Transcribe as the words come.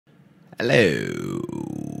Hello.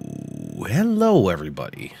 Hello,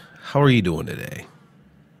 everybody. How are you doing today?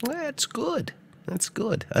 That's good. That's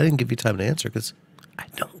good. I didn't give you time to answer because I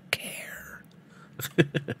don't care.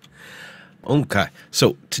 Okay.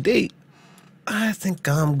 So today, I think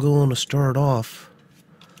I'm going to start off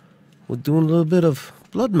with doing a little bit of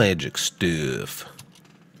blood magic stuff.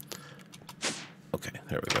 Okay,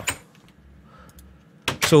 there we go.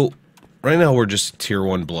 So, right now we're just tier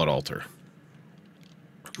 1 blood altar.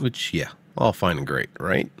 Which, yeah, all fine and great,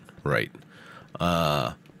 right? Right.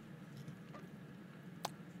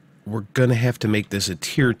 We're gonna have to make this a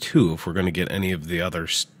tier 2 if we're gonna get any of the other,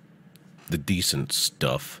 the decent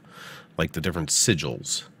stuff, like the different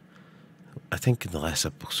sigils. I think in the last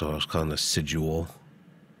episode I was calling this sigil.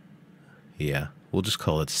 Yeah, we'll just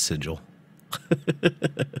call it sigil.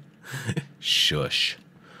 Shush.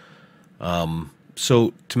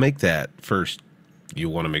 So to make that, first you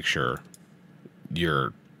want to make sure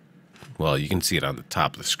you're, well, you can see it on the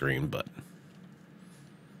top of the screen, but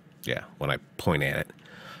yeah, when I point at it,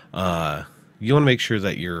 you want to make sure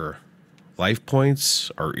that your life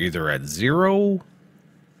points are either at 0.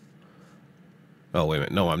 Oh, wait a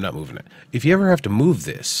minute. No, I'm not moving it. If you ever have to move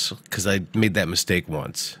this, because I made that mistake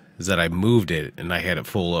once, is that I moved it and I had it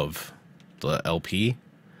full of the LP.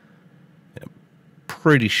 I'm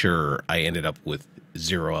pretty sure I ended up with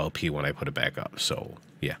 0 LP when I put it back up. So,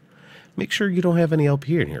 yeah. Make sure you don't have any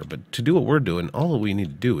LP in here. But to do what we're doing, all that we need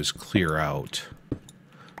to do is clear out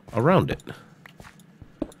around it.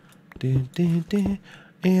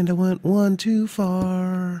 And I went one too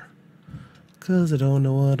far, 'cause I don't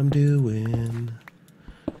know what I'm doing.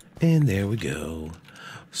 And there we go.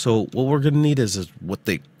 So what we're going to need is what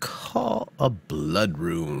they call a blood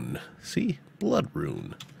rune. See? Blood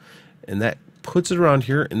rune. And that puts it around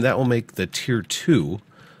here, and that will make the tier 2,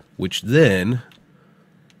 which then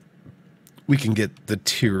we can get the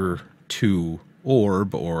tier 2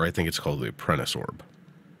 orb, or I think it's called the apprentice orb.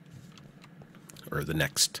 Or the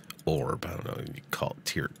next orb. I don't know, you call it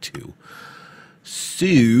tier 2.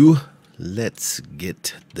 So, let's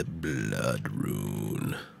get the blood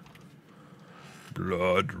rune.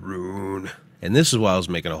 Blood rune. And this is why I was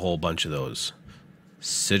making a whole bunch of those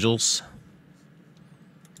sigils.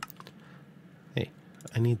 Hey,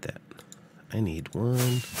 I need that. I need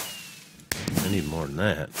one. I need more than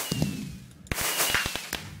that.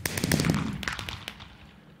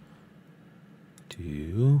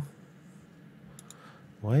 2.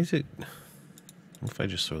 Why is it... What if I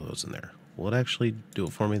just throw those in there? Will it actually do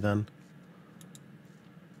it for me then?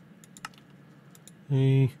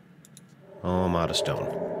 Hey. Oh, I'm out of stone.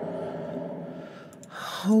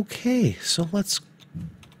 Okay, so let's...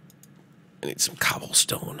 I need some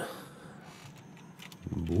cobblestone.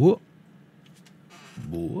 Whoop.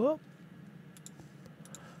 Whoop.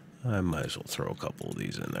 I might as well throw a couple of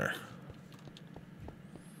these in there.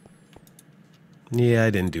 Yeah, I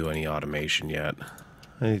didn't do any automation yet.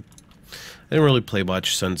 I didn't really play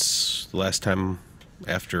much since the last time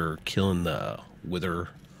after killing the Wither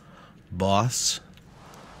boss.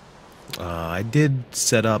 I did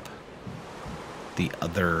set up the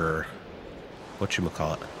other,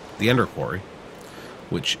 whatchamacallit, the Ender Quarry,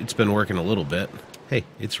 which it's been working a little bit. Hey,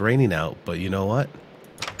 it's raining out, but you know what?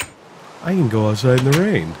 I can go outside in the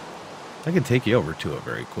rain. I can take you over to it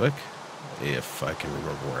very quick, if I can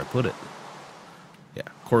remember where I put it. Yeah,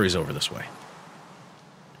 quarry's over this way.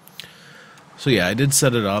 So yeah, I did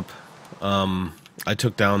set it up. I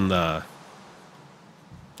took down the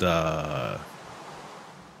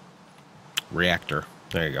reactor.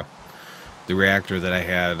 There you go. The reactor that I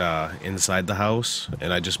had inside the house,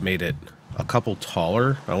 and I just made it a couple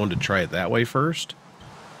taller. I wanted to try it that way first,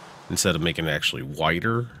 instead of making it actually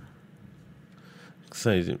wider.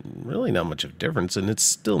 So really not much of a difference, and it's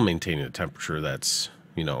still maintaining a temperature that's,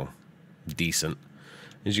 you know, decent.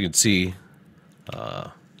 As you can see,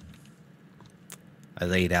 I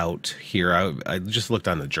laid out here. I just looked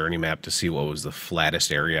on the journey map to see what was the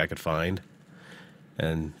flattest area I could find.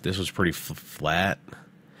 And this was pretty flat.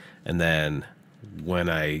 And then when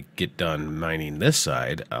I get done mining this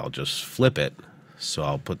side, I'll just flip it. So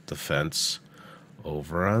I'll put the fence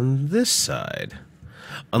over on this side.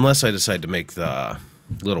 Unless I decide to make the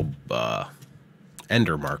little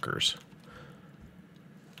ender markers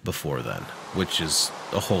before then, which is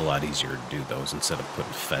a whole lot easier to do those instead of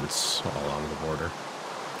putting fence all along the border.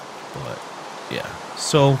 But yeah,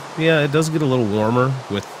 so yeah, it does get a little warmer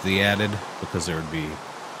with the added, because there would be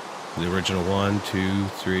the original 1, 2,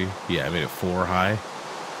 3, yeah, I made it 4 high,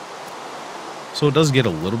 so it does get a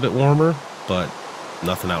little bit warmer, but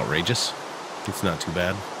nothing outrageous. It's not too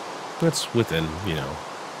bad. That's within, you know,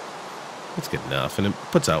 it's good enough, and it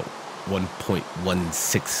puts out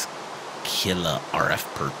 1.16 killer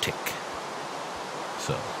RF per tick.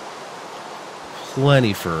 So,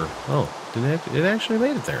 plenty for... Oh, it actually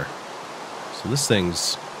made it there. So this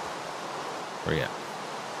thing's... Where you at?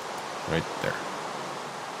 Right there.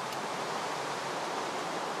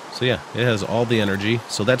 So yeah, it has all the energy.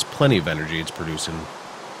 So that's plenty of energy it's producing.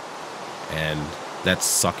 And that's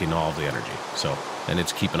sucking all the energy. So, and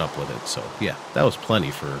it's keeping up with it. So yeah, that was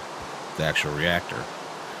plenty for the actual reactor.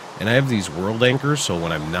 And I have these world anchors, so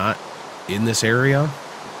when I'm not in this area,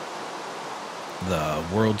 the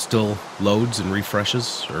world still loads and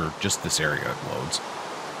refreshes, or just this area loads.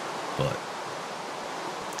 But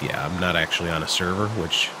yeah, I'm not actually on a server,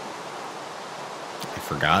 which I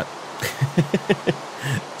forgot.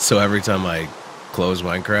 So every time I close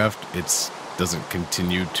Minecraft, it doesn't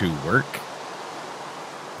continue to work.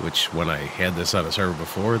 Which, when I had this on a server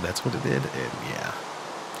before, that's what it did. And yeah.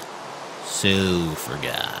 So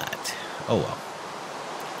forgot. Oh well.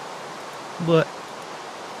 But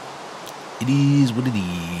it is what it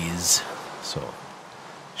is. So,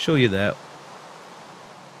 show you that.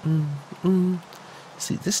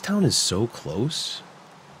 See, this town is so close.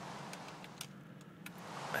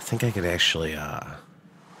 I think I could actually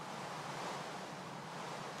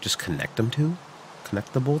just connect them two.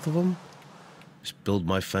 Connect the both of them. Just build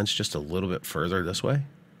my fence just a little bit further this way.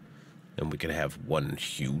 And we could have one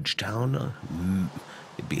huge town.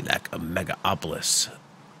 It'd be like a megapolis.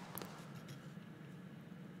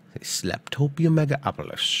 A SLAPtopia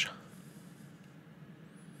megapolis.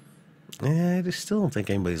 I just still don't think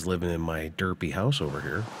anybody's living in my derpy house over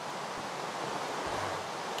here.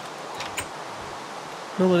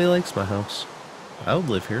 Nobody likes my house. I would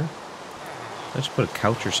live here. I just put a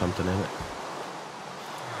couch or something in it.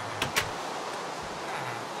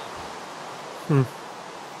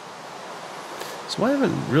 So I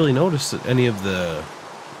haven't really noticed that any of the...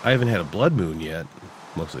 I haven't had a blood moon yet.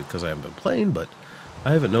 Mostly because I haven't been playing, but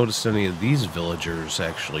I haven't noticed any of these villagers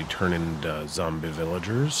actually turn into zombie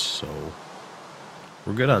villagers, so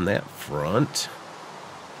we're good on that front.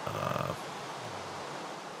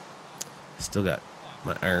 Still got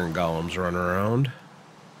my iron golems running around.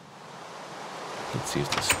 Let's see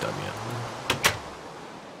if this is done yet.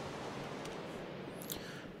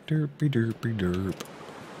 Derpy derpy derp.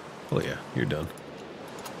 Oh yeah, you're done.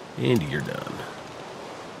 And you're done.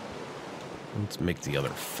 Let's make the other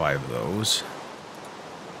 5 of those.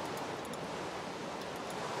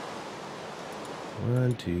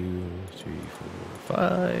 1, 2, 3, 4,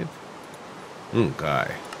 5.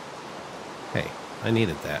 Okay. Hey, I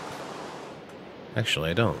needed that. Actually,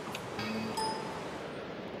 I don't.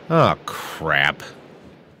 Oh, crap.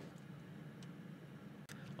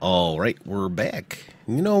 Alright, we're back.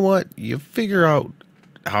 You know what? You figure out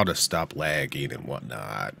how to stop lagging and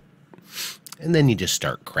whatnot. And then you just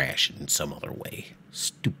start crashing some other way.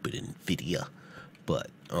 Stupid NVIDIA. But,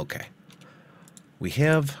 okay. We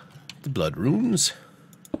have the blood runes.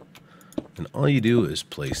 And all you do is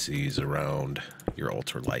place these around your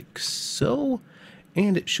altar like so.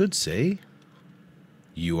 And it should say,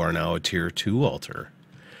 you are now a tier 2 altar.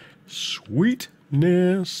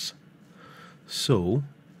 Sweetness. So,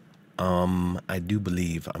 I do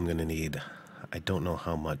believe I'm going to need, I don't know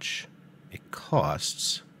how much it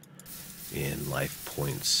costs in life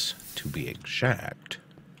points to be exact,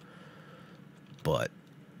 but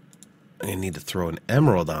I'm going to need to throw an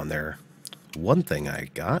emerald on there. One thing I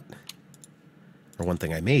got, or one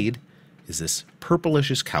thing I made, is this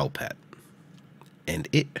purplicious cow pet, and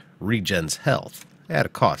it regens health at a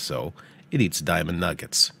cost, so it eats diamond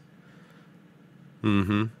nuggets.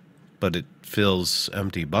 But it fills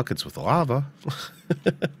empty buckets with lava.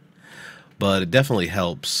 But it definitely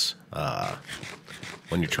helps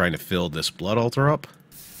when you're trying to fill this blood altar up.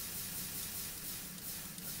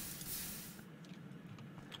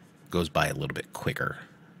 Goes by a little bit quicker.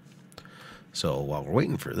 So while we're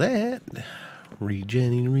waiting for that,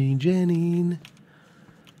 regenning.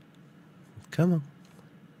 Come on.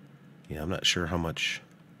 Yeah, I'm not sure how much.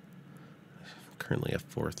 Currently at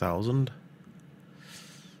 4,000.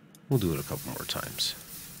 We'll do it a couple more times.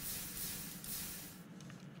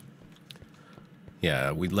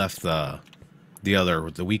 Yeah, we left the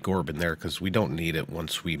weak orb in there because we don't need it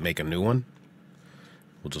once we make a new one.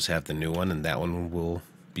 We'll just have the new one, and that one will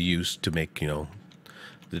be used to make, you know,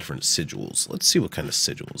 the different sigils. Let's see what kind of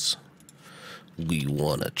sigils we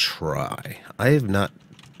want to try. I have not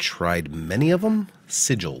tried many of them.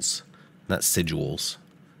 Sigils, not sigils.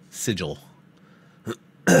 Sigil.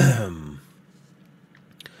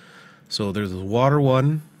 So there's the water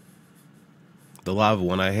one, the lava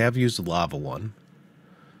one. I have used the lava one.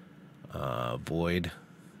 Void,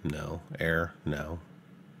 no. Air, no.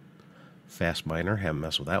 Fast miner, haven't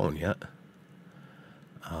messed with that one yet.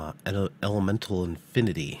 Elemental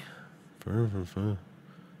infinity.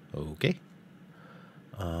 Okay.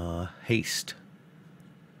 Haste.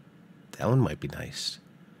 That one might be nice.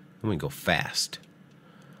 Then we go fast.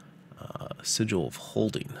 Sigil of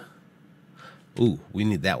holding. Ooh, we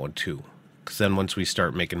need that one too. Because then once we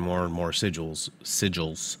start making more and more sigils,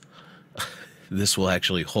 this will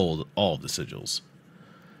actually hold all of the sigils.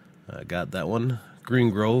 I got that one.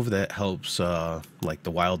 Green Grove, that helps like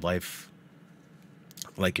the wildlife.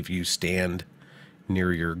 Like if you stand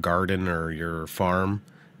near your garden or your farm,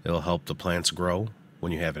 it'll help the plants grow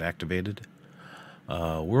when you have it activated.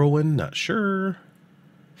 Whirlwind, not sure.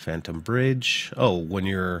 Phantom Bridge. Oh, when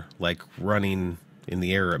you're like running in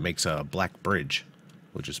the air, it makes a black bridge,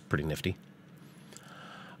 which is pretty nifty.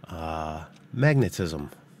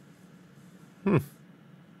 Magnetism.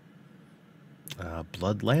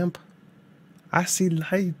 Blood lamp. I see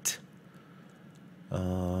light.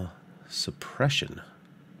 Suppression.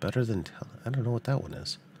 Better than... I don't know what that one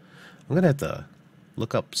is. I'm going to have to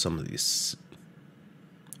look up some of these.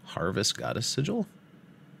 Harvest Goddess Sigil.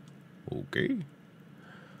 Okay.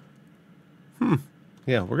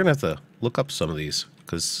 Yeah, we're going to have to look up some of these.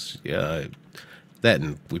 Because, yeah, that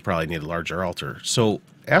and we probably need a larger altar. So,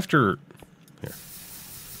 after... Here.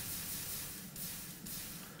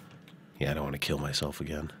 Yeah, I don't want to kill myself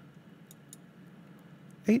again.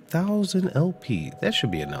 8,000 LP. That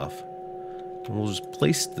should be enough. And we'll just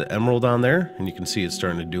place the emerald on there, and you can see it's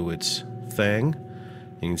starting to do its thing.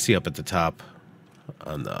 You can see up at the top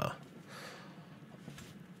on the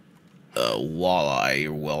walleye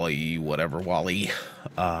or Wally, whatever Wally. You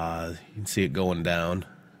can see it going down.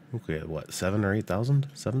 I think we had what, 7 or 8,000?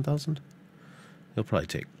 7,000? It'll probably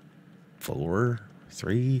take 4,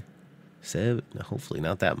 3, 7. Hopefully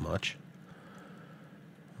not that much.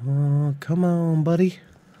 Oh, come on, buddy.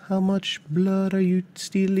 How much blood are you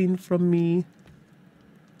stealing from me?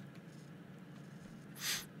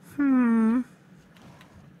 Man,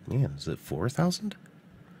 is it 4,000?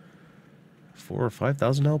 4 or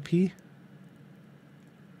 5,000 LP?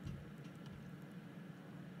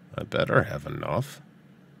 I better have enough.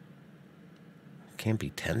 Can't be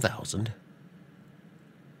 10,000.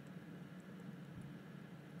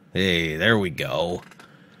 Hey, there we go.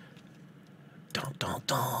 Dun, dun,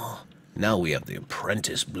 dun. Now we have the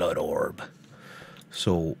Apprentice Blood Orb.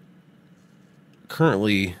 So,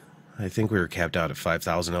 currently, I think we were capped out at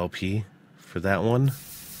 5,000 LP for that one.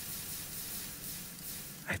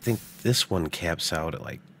 I think this one caps out at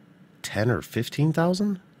like 10 or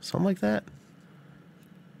 15,000, something like that.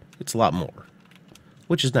 It's a lot more,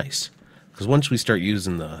 which is nice. Because once we start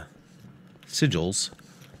using the sigils,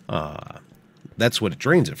 that's what it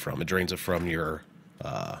drains it from. It drains it from your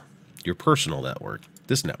personal network.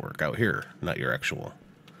 This network out here, not your actual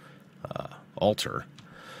altar.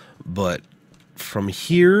 But from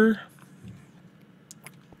here,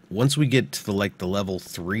 once we get to the level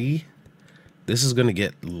 3, this is going to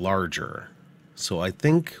get larger. So I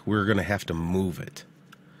think we're going to have to move it.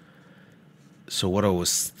 So what I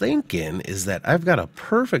was thinking is that I've got a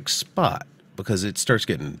perfect spot, because it starts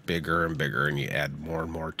getting bigger and bigger and you add more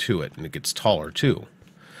and more to it, and it gets taller too,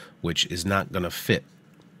 which is not going to fit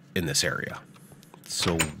in this area.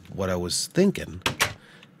 So what I was thinking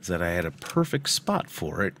is that I had a perfect spot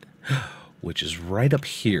for it, which is right up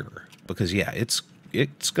here, because yeah, it's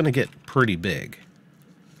going to get pretty big.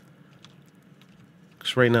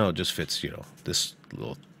 Because right now it just fits, you know, this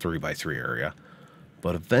little 3x3 area,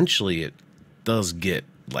 but eventually it does get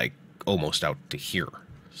like almost out to here.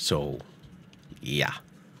 So yeah,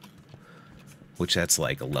 which that's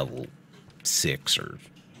like a level 6 or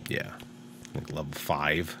yeah, like level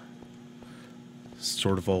 5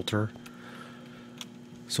 sort of altar.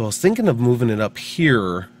 So I was thinking of moving it up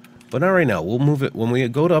here, but not right now. We'll move it when we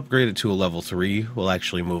go to upgrade it to a level 3. We'll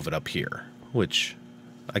actually move it up here, which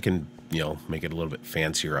I can, you know, make it a little bit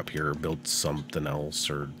fancier up here, build something else,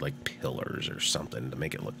 or like pillars or something to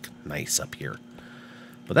make it look nice up here.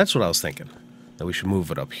 But that's what I was thinking, that we should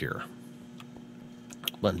move it up here.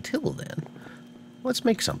 But until then, let's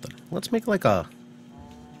make something. Let's make like a...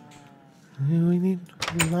 We need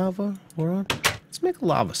lava. We're on. Let's make a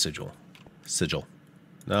lava sigil. Sigil.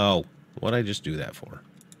 No. What'd I just do that for?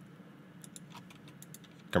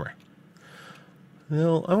 Come here.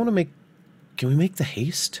 Well, I want to make... Can we make the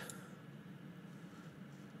haste?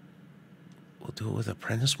 We'll do it with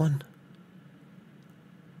apprentice one?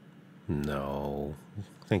 No.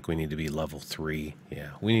 I think we need to be level 3. Yeah,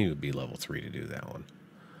 we need to be level 3 to do that one.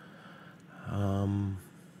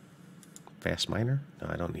 Fast miner? No,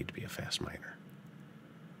 I don't need to be a fast miner.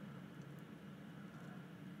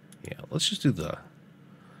 Yeah, let's just do the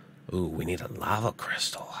Ooh, we need a lava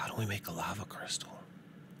crystal. How do we make a lava crystal?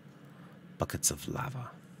 Buckets of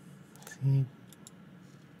lava. See?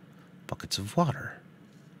 Buckets of water.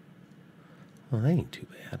 Well, that ain't too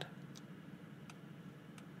bad.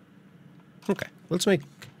 Okay, let's make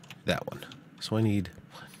that one. So I need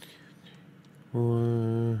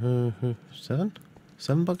 7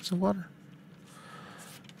 buckets of water.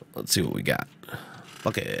 Let's see what we got.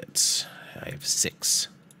 Buckets. I have 6.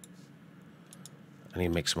 I need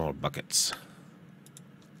to make some more buckets.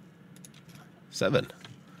 7.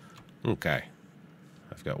 Okay.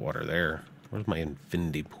 I've got water there. Where's my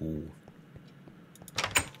infinity pool?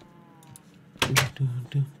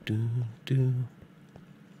 Do.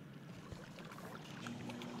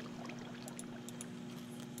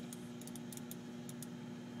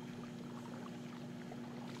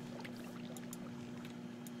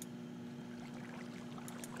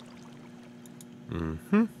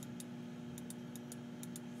 Mm-hmm.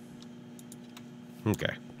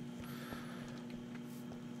 Okay.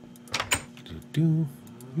 Do.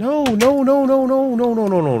 No, no, no, no, no, no, no, no, no,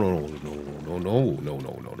 no, no, no, no, no, no, no,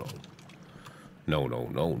 no, no. No, no,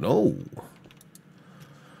 no, no.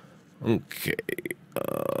 Okay.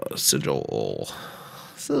 Sigil.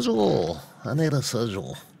 Sigil. I need a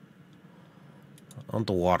sigil. On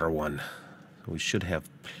the water one. We should have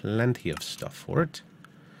plenty of stuff for it.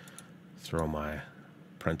 Throw my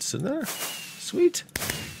apprentice in there. Sweet.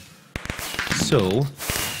 So,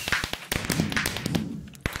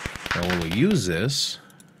 now when we use this,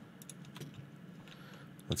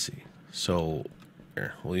 let's see. So,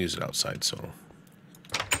 here, we'll use it outside. So,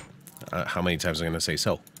 how many times am I going to say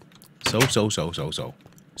so? So.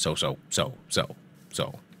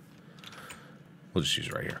 We'll just use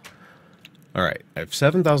it right here. All right, I have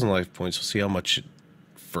 7,000 life points. We'll see how much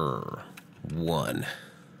for 1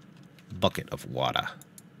 bucket of water.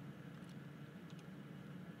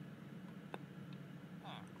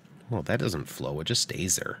 Well, that doesn't flow. It just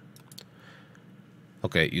stays there.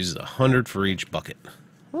 Okay, it uses 100 for each bucket.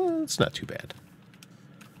 Well, it's not too bad.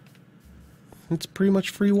 It's pretty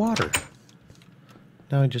much free water.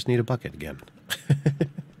 Now I just need a bucket again.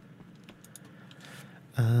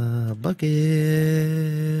 Bucket.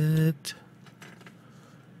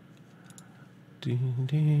 Ding,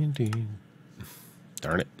 ding, ding.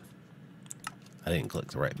 Darn it. I didn't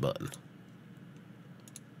click the right button.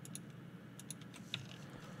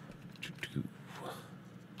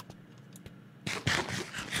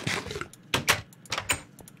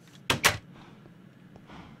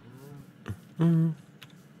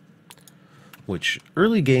 Which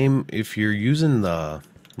early game, if you're using the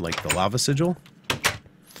lava sigil,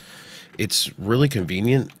 it's really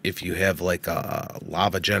convenient if you have like a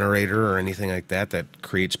lava generator or anything like that that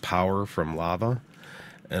creates power from lava.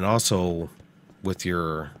 And also with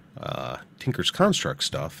your Tinker's Construct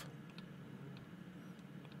stuff.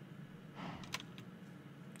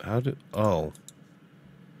 Oh.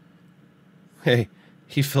 Hey,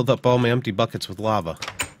 he filled up all my empty buckets with lava.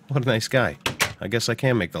 What a nice guy. I guess I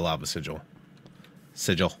can make the lava sigil.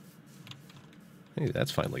 Hey, that's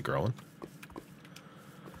finally growing.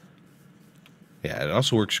 Yeah, it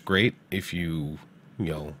also works great if you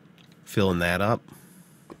filling that up.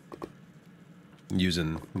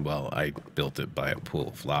 Using, well, I built it by a pool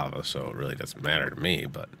of lava, so it really doesn't matter to me,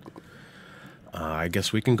 but I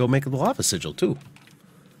guess we can go make the lava sigil too.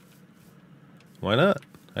 Why not?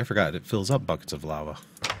 I forgot it fills up buckets of lava.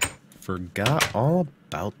 Forgot all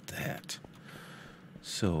about that.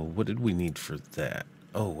 So, what did we need for that?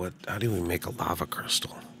 Oh, how do we make a lava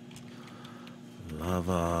crystal?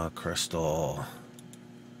 Lava crystal.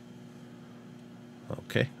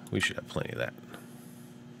 Okay, we should have plenty of that.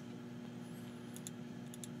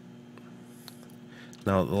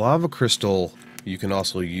 Now, the lava crystal you can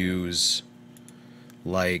also use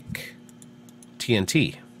like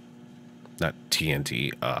TNT. Not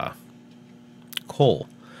TNT, coal.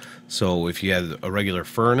 So if you had a regular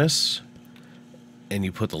furnace and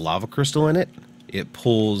you put the lava crystal in it, it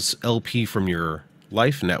pulls LP from your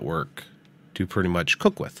life network to pretty much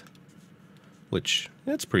cook with. Which,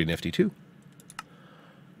 that's pretty nifty too.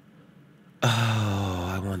 Oh,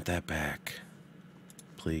 I want that back.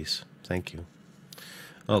 Please. Thank you.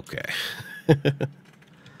 Okay.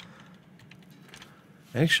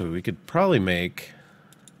 Actually, we could probably make...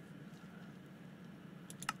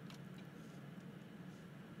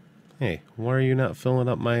 Hey, why are you not filling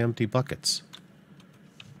up my empty buckets?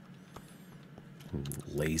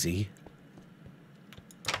 Lazy.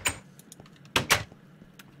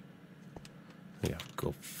 Yeah,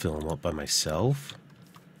 go fill them up by myself.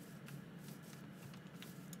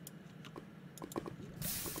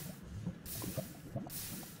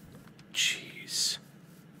 Jeez.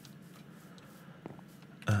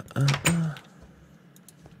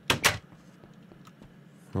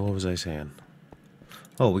 What was I saying?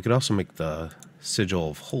 Oh, we could also make the sigil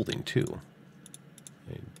of holding, too.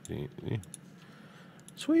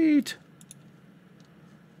 Sweet!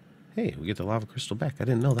 Hey, we get the lava crystal back. I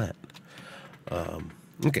didn't know that.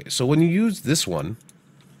 Okay, so when you use this one,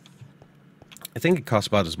 I think it costs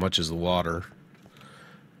about as much as the water.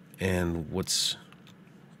 And what's...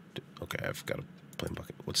 Okay, I've got a plain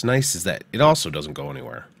bucket. What's nice is that it also doesn't go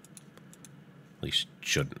anywhere. At least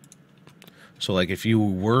shouldn't. So, like, if you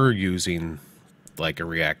were using, like, a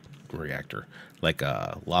reactor, like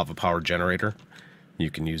a lava power generator,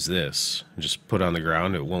 you can use this. Just put it on the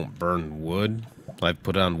ground. It won't burn wood. I've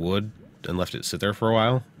put it on wood and left it sit there for a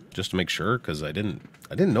while just to make sure, because I didn't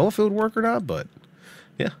know if it would work or not, but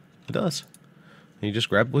yeah, it does. And you just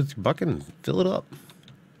grab it with your bucket and fill it up.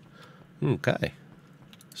 Okay.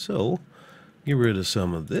 So, get rid of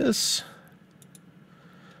some of this.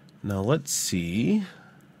 Now let's see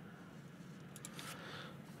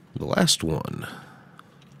the last one.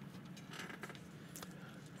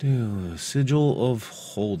 Do sigil of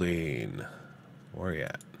holding. Where are you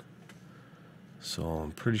at? So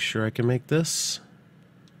I'm pretty sure I can make this.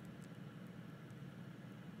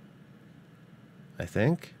 I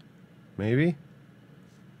think. Maybe.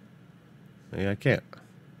 Maybe I can't.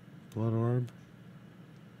 Blood orb.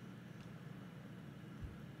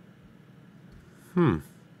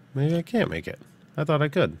 Maybe I can't make it. I thought I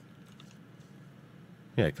could.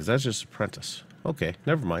 Yeah, because that's just apprentice. Okay,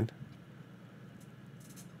 never mind.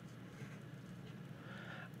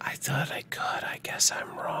 I thought I could. I guess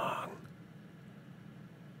I'm wrong.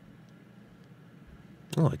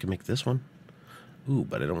 Oh, I can make this one. Ooh,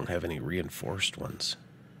 but I don't have any reinforced ones.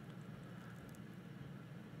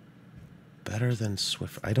 Better than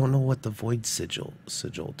Swift. I don't know what the void sigil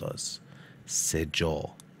does.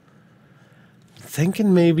 Sigil.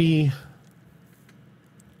 Thinking maybe...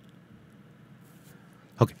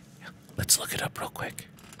 Okay, let's look it up real quick.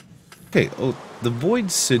 Okay, oh, the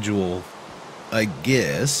void sigil, I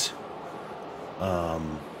guess,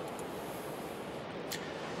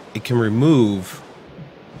 it can remove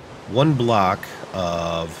one block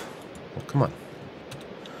of... Oh, come on.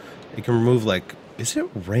 It can remove, like... Is it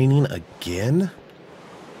raining again?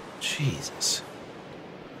 Jesus.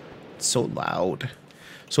 It's so loud.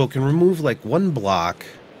 So it can remove like one block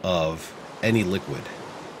of any liquid.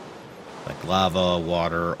 Like lava,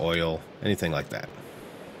 water, oil, anything like that.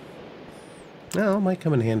 Now, it might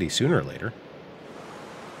come in handy sooner or later.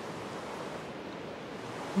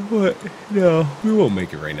 But, no, we won't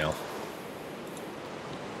make it right now.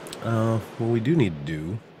 What we do need to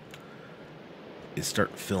do is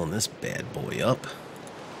start filling this bad boy up.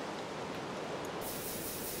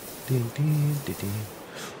 Ding, ding, ding, ding.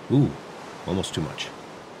 Ooh, almost too much.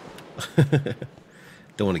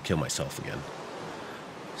 Don't want to kill myself again.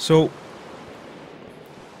 So,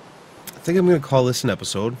 I think I'm going to call this an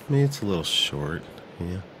episode. Maybe it's a little short.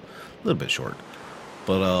 Yeah, a little bit short.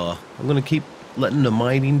 But I'm going to keep letting the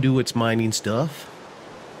mining do its mining stuff.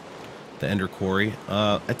 The Ender Quarry.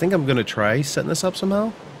 I think I'm going to try setting this up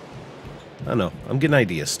somehow. I don't know. I'm getting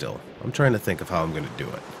ideas still. I'm trying to think of how I'm going to do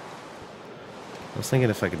it. I was thinking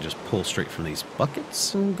if I could just pull straight from these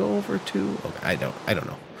buckets and go over to... Okay, I don't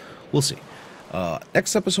know. We'll see.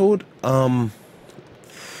 Next episode,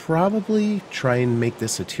 probably try and make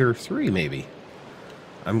this a tier 3, maybe.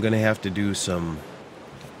 I'm going to have to do some...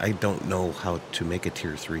 I don't know how to make a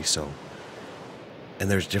tier 3, so... And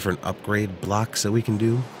there's different upgrade blocks that we can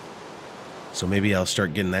do. So maybe I'll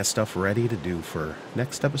start getting that stuff ready to do for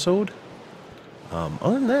next episode.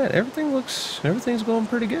 Other than that, everything's going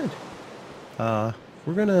pretty good.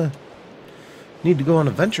 We're gonna need to go on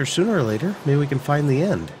a venture sooner or later. Maybe we can find the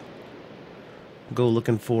end. Go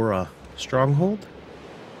looking for a stronghold.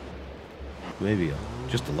 Maybe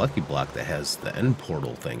just a lucky block that has the end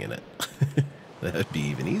portal thing in it. That'd be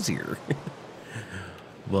even easier.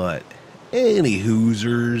 But any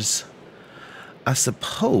hoosers, I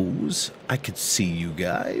suppose I could see you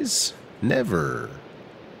guys. Never.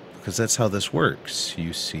 Because that's how this works.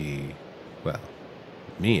 You see, well,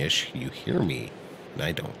 me-ish, you hear me, and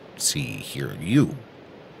I don't hear you.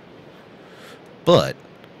 But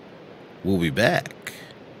we'll be back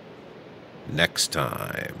next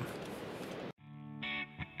time.